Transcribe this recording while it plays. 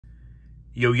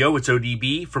Yo, yo, it's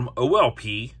ODB from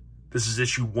OLP. This is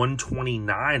issue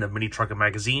 129 of Mini Truckin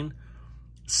Magazine,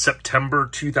 September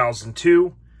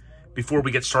 2002. Before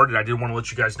we get started, I did want to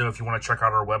let you guys know if you want to check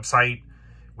out our website,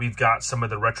 we've got some of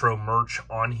the retro merch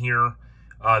on here.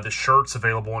 The shirt's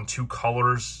available in 2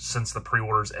 colors since the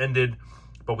pre-orders ended,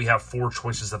 but we have 4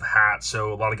 choices of hats.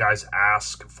 So a lot of guys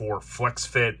ask for flex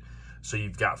fit. So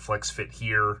you've got flex fit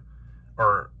here,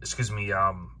 or excuse me,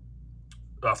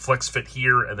 flex fit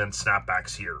here and then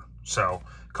snapbacks here. So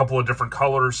a couple of different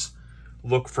colors.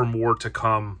 Look for more to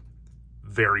come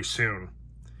very soon.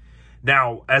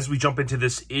 Now, as we jump into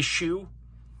this issue,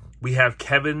 we have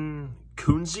Kevin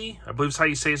Kuenzie, I believe is how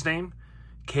you say his name.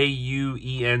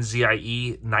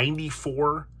 Kuenzie,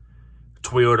 94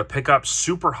 Toyota pickup,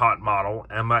 super hot model,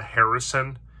 Emma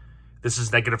Harrison. This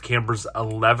is Negative Camber's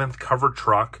 11th cover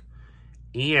truck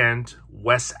and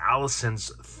Wes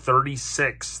Allison's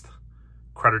 36th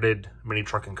credited Mini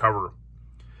Truckin cover.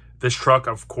 This truck,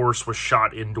 of course, was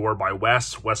shot indoor by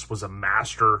Wes. Wes was a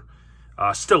master,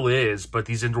 still is, but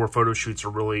these indoor photo shoots are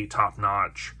really top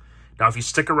notch. Now, if you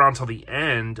stick around till the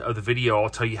end of the video, I'll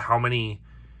tell you how many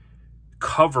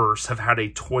covers have had a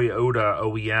Toyota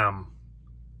OEM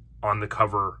on the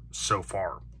cover so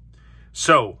far.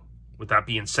 So, with that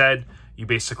being said, you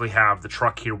basically have the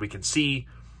truck here we can see,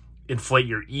 Inflate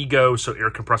Your Ego, so Air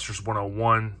Compressors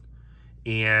 101,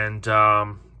 and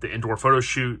the indoor photo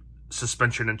shoot,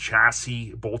 suspension and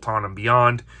chassis, bolt-on and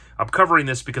beyond. I'm covering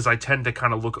this because I tend to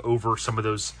kind of look over some of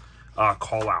those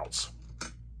call-outs.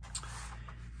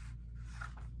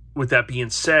 With that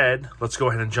being said, let's go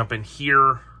ahead and jump in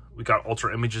here. We got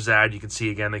Ultra Images ad. You can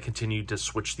see, again, they continued to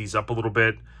switch these up a little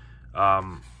bit,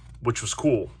 which was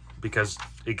cool because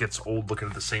it gets old looking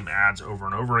at the same ads over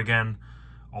and over again,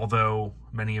 although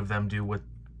many of them do what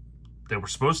they were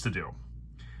supposed to do.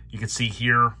 You can see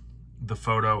here the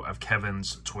photo of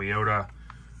Kevin's Toyota,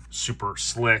 super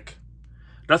slick.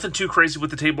 Nothing too crazy with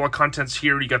the table of contents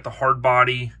here. You got the hard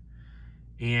body,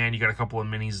 and you got a couple of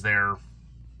minis there.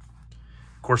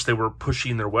 Of course, they were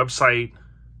pushing their website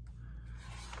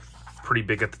pretty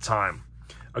big at the time.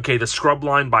 Okay, the scrub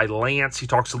line by Lance. He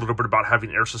talks a little bit about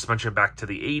having air suspension back to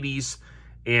the 80s,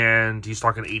 and he's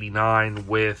talking 89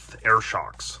 with air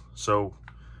shocks. So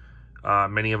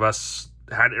many of us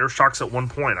had air shocks at one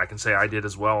point. I can say I did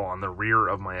as well on the rear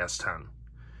of my S-10.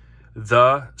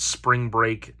 The Spring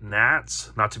Break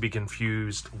Nats, not to be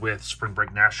confused with Spring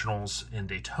Break Nationals in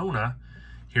Daytona.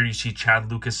 Here you see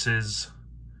Chad Lucas's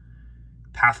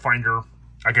Pathfinder.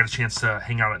 I got a chance to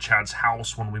hang out at Chad's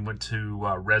house when we went to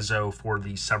Rezo for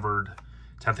the severed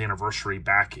 10th anniversary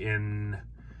back in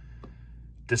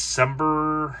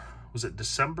December. Was it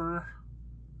December?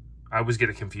 I always get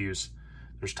it confused.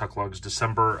 There's tuck lugs,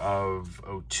 December of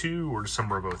 02 or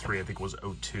December of 03. I think it was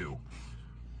 02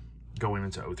 going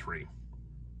into 03.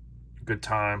 Good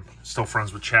time. Still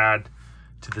friends with Chad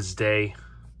to this day.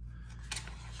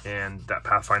 And that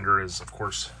Pathfinder is, of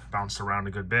course, bounced around a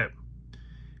good bit.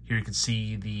 Here you can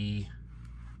see the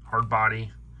hard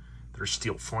body. There's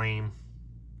steel flame.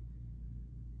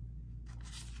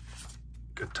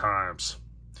 Good times.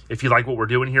 If you like what we're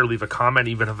doing here, leave a comment,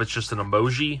 even if it's just an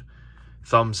emoji.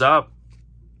 Thumbs up.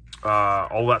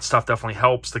 All that stuff definitely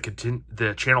helps.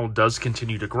 The channel does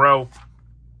continue to grow,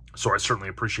 so I certainly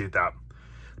appreciate that.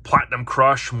 Platinum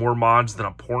Crush, more mods than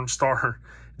a porn star.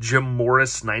 Jim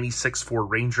Morris, 96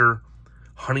 Ford Ranger,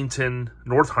 Huntington,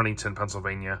 North Huntington,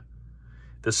 Pennsylvania.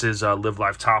 This is Live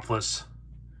Life Topless,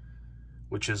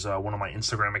 which is one of my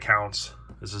Instagram accounts.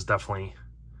 This is definitely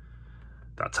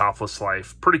that topless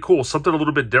life. Pretty cool, something a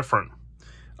little bit different.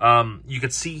 You can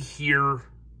see here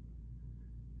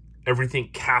everything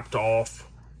capped off.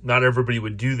 Not everybody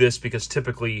would do this because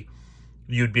typically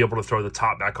you'd be able to throw the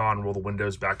top back on, roll the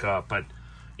windows back up. But,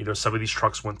 you know, some of these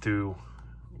trucks went through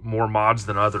more mods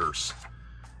than others.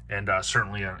 And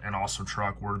certainly an awesome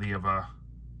truck worthy of a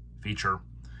feature.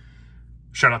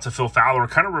 Shout out to Phil Fowler.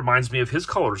 Kind of reminds me of his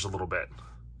colors a little bit.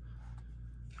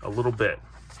 A little bit.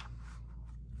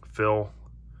 Phil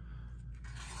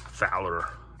Fowler,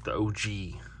 the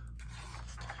OG.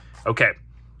 Okay.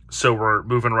 So we're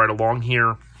moving right along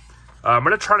here. I'm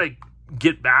going to try to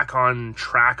get back on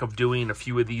track of doing a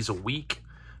few of these a week.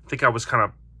 I think I was kind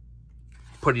of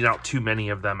putting out too many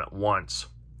of them at once.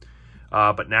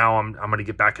 But now I'm going to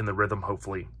get back in the rhythm,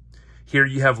 hopefully. Here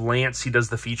you have Lance. He does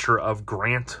the feature of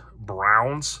Grant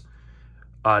Brown's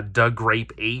Doug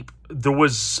Grape Ape. There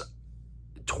was,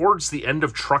 towards the end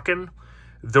of Truckin,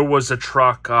 there was a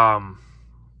truck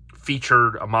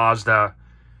featured, a Mazda,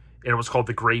 and it was called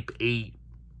the Grape 8.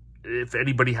 If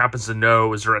anybody happens to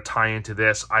know, is there a tie-in to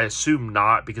this? I assume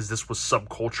not, because this was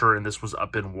subculture and this was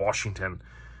up in Washington.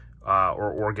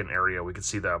 or Oregon area. We could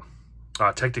see the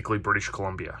technically British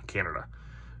Columbia, Canada.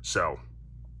 So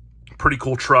pretty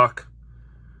cool truck.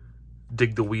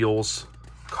 Dig the wheels,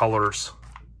 colors,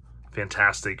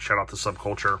 fantastic. Shout out to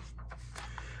Subculture.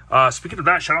 Speaking of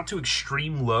that, shout out to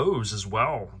Extreme Lows as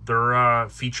well. They're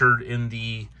featured in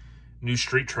the new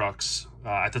street trucks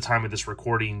at the time of this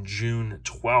recording, June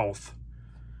 12th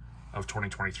of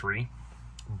 2023.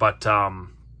 But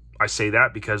I say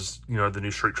that because, you know, the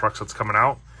new street trucks that's coming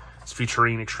out, it's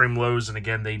featuring Extreme Lows. And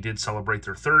again, they did celebrate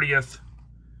their 30th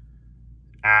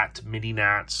at Mini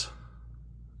Nats.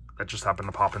 That just happened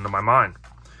to pop into my mind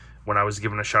when I was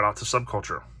giving a shout out to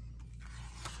Subculture.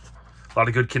 A lot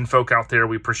of good kinfolk out there.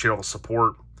 We appreciate all the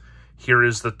support. Here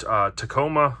is the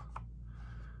Tacoma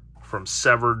from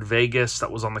Severed Vegas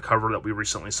that was on the cover that we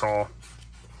recently saw.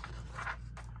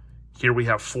 Here we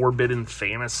have Forbidden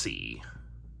Fantasy.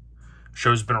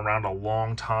 Show's been around a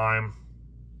long time.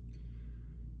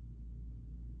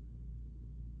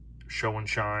 Show and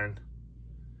Shine.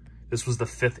 This was the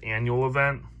 5th annual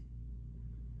event.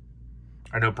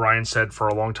 I know Brian said for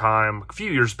a long time, a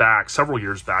few years back, several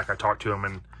years back, I talked to him,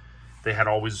 and they had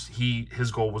always,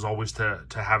 his goal was always to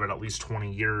have it at least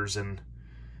 20 years, and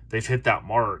they've hit that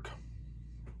mark.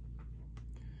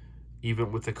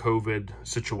 Even with the COVID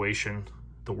situation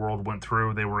the world went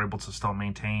through, they were able to still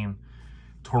maintain.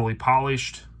 Totally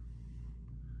polished.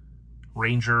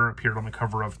 Ranger appeared on the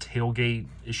cover of Tailgate,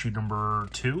 issue number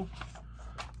 2,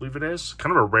 I believe it is.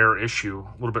 Kind of a rare issue,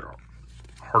 a little bit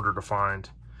harder to find.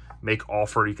 Make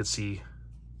offer, you can see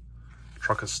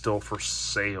truck is still for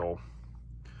sale.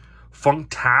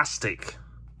 Funktastic,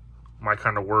 my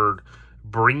kind of word.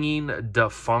 Bringing the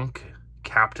funk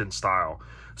Captain style.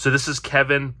 So this is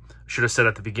Kevin. Should have said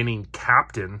at the beginning,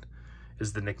 Captain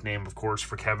is the nickname, of course,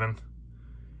 for Kevin.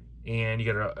 And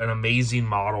you got an amazing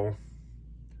model.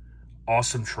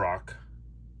 Awesome truck.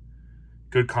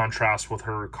 Good contrast with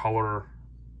her color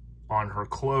on her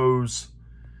clothes.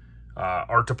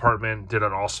 Art department did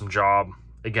an awesome job.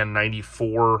 Again,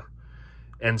 94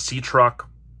 NC truck.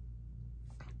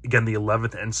 Again, the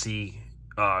 11th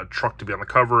NC truck to be on the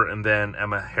cover. And then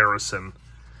Emma Harrison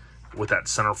with that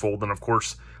centerfold. And of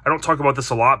course, I don't talk about this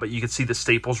a lot, but you can see the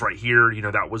staples right here. You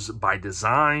know, that was by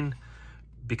design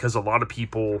because a lot of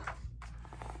people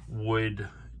would,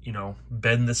 you know,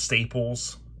 bend the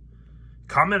staples.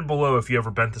 Comment below if you ever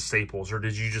bent the staples or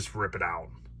did you just rip it out?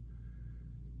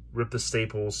 Rip the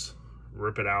staples,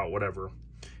 rip it out, whatever.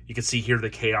 You can see here the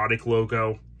Chaotic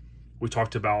logo we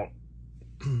talked about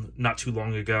not too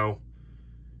long ago.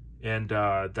 And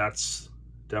that's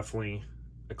definitely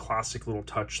a classic little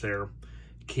touch there.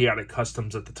 Chaotic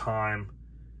Customs at the time.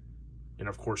 And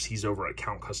of course, he's over at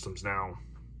Count Customs now.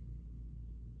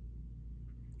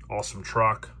 Awesome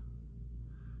truck.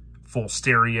 Full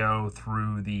stereo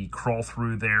through the crawl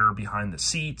through there behind the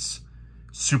seats.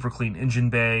 Super clean engine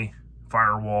bay.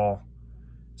 Firewall.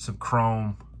 Some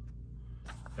chrome.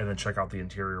 And then check out the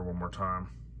interior one more time.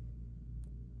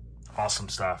 Awesome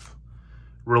stuff.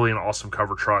 Really an awesome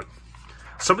cover truck.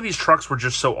 Some of these trucks were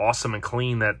just so awesome and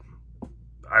clean that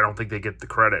I don't think they get the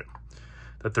credit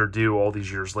that they're due all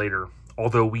these years later.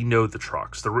 Although we know the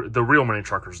trucks. The real mini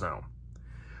truckers know.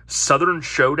 Southern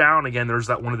Showdown. Again, there's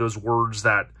that one of those words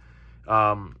that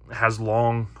has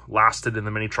long lasted in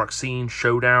the mini truck scene.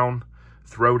 Showdown,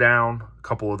 throwdown, a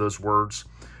couple of those words.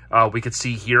 We could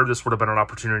see here, this would have been an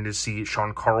opportunity to see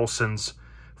Sean Carlson's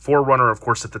 4Runner. Of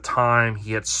course, at the time,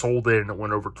 he had sold it and it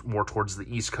went over more towards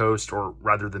the East Coast, or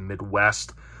rather the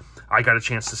Midwest. I got a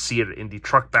chance to see it at Indy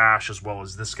Truck Bash, as well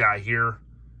as this guy here.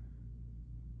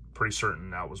 Pretty certain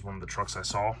that was one of the trucks I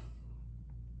saw.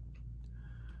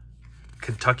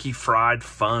 Kentucky Fried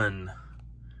Fun.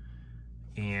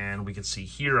 And we can see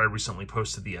here, I recently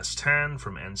posted the S-10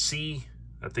 from NC.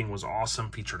 That thing was awesome,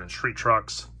 featured in street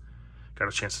trucks. Got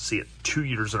a chance to see it 2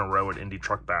 years in a row at Indy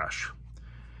Truck Bash.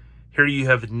 Here you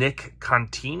have Nick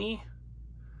Contini,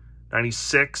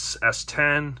 96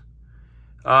 S-10.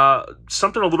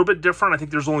 Something a little bit different. I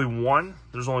think there's only one.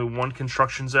 There's only one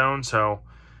construction zone, so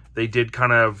they did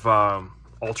kind of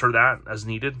alter that as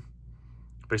needed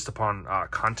based upon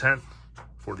content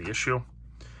for the issue.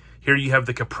 Here you have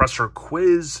the compressor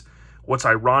quiz. What's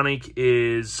ironic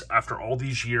is after all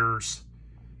these years,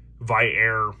 Via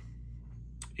Air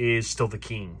is still the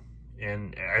king,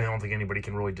 and I don't think anybody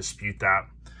can really dispute that.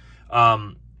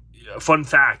 Fun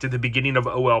fact, at the beginning of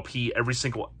OLP, every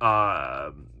single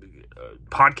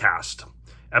podcast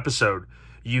episode,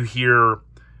 you hear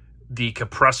the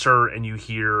compressor and you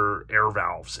hear air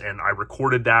valves, and I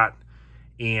recorded that,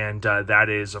 and that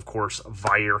is, of course,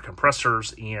 Via Air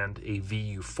compressors and a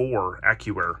VU4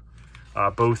 AccuAir,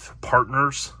 both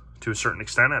partners to a certain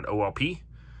extent at OLP.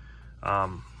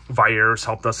 Vieira's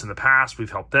helped us in the past.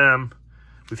 We've helped them.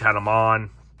 We've had them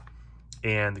on.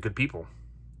 And the good people.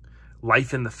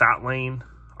 Life in the Phat lane.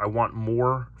 I want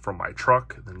more from my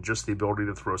truck than just the ability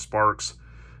to throw sparks.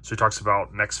 So he talks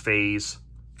about next phase,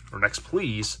 or next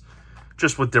please,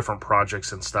 just with different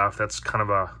projects and stuff. That's kind of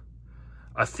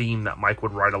a theme that Mike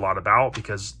would write a lot about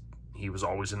because he was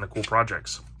always into cool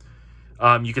projects.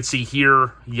 You can see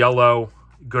here, yellow,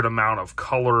 good amount of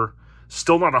color.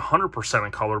 Still not 100%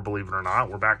 in color, believe it or not.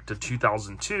 We're back to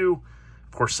 2002.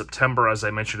 Of course, September, as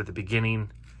I mentioned at the beginning.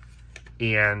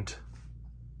 And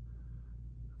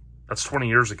that's 20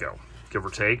 years ago, give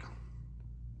or take.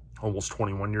 Almost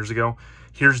 21 years ago.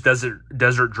 Here's Desert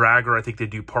Dragger. I think they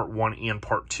do part 1 and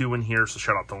part 2 in here. So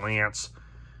shout out to Lance.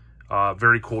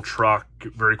 Very cool truck.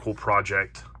 Very cool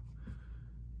project.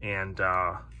 And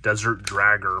Desert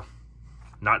Dragger.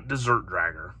 Not Desert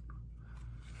Dragger.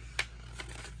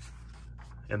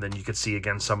 And then you can see,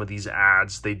 again, some of these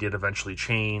ads. They did eventually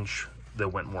change. They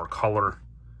went more color.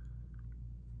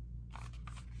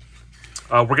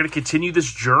 We're going to continue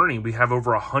this journey. We have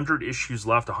over 100 issues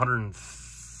left.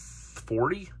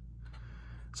 140?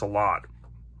 It's a lot.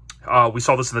 We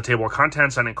saw this in the table of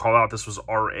contents. I didn't call out. This was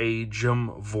R.A.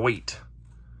 Jim Voigt.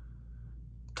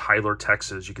 Tyler,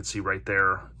 Texas. You can see right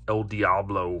there. El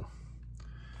Diablo.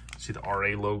 See the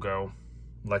R.A. logo.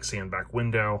 Lexian back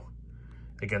window.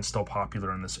 Again, still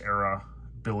popular in this era.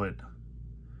 Billet.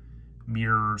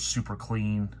 Mirrors, super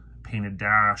clean. Painted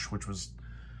dash, which was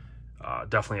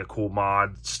definitely a cool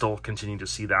mod. Still continue to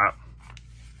see that.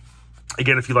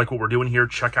 Again, if you like what we're doing here,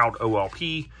 check out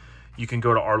OLP. You can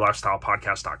go to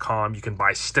ourlifestylepodcast.com. You can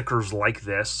buy stickers like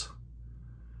this.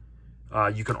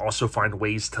 You can also find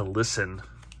ways to listen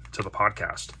to the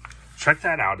podcast. Check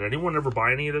that out. Did anyone ever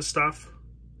buy any of this stuff?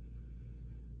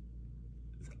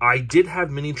 I did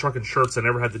have Mini Truckin shirts. I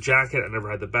never had the jacket. I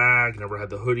never had the bag. Never had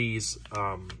the hoodies.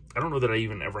 I don't know that I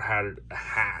even ever had a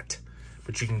hat.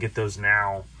 But you can get those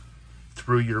now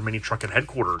through your Mini Truckin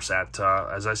headquarters at,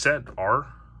 as I said,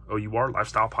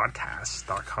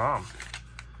 lifestylepodcast.com.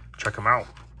 Check them out.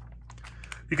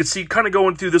 You can see kind of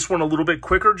going through this one a little bit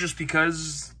quicker just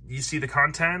because you see the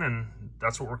content and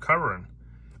that's what we're covering.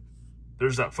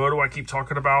 There's that photo I keep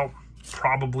talking about.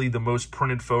 Probably the most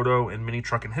printed photo in Mini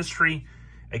Truckin history.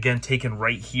 Again, taken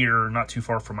right here, not too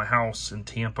far from my house in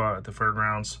Tampa at the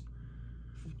fairgrounds.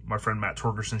 My friend Matt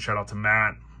Torgerson, shout out to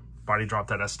Matt. Body dropped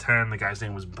that S-10. The guy's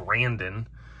name was Brandon.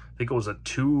 I think it was a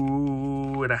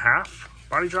 2.5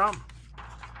 body drop.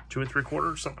 2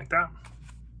 3/4, something like that.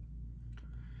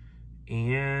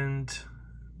 And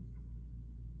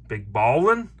Big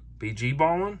Ballin', BG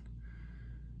Ballin'.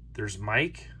 There's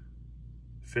Mike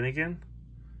Finnegan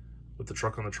with the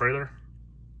truck on the trailer.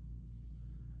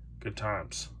 Good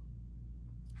times.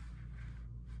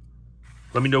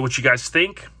 Let me know what you guys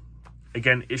think.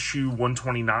 Again, issue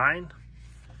 129,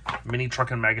 Mini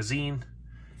Truckin magazine.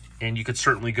 And you could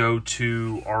certainly go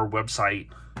to our website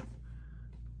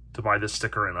to buy this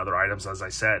sticker and other items, as I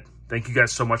said. Thank you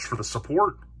guys so much for the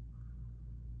support.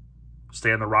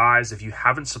 Stay on the rise. If you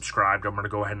haven't subscribed, I'm going to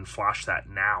go ahead and flash that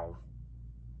now.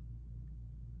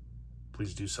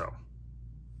 Please do so.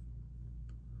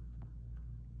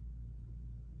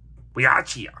 We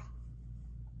got ya.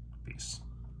 Peace.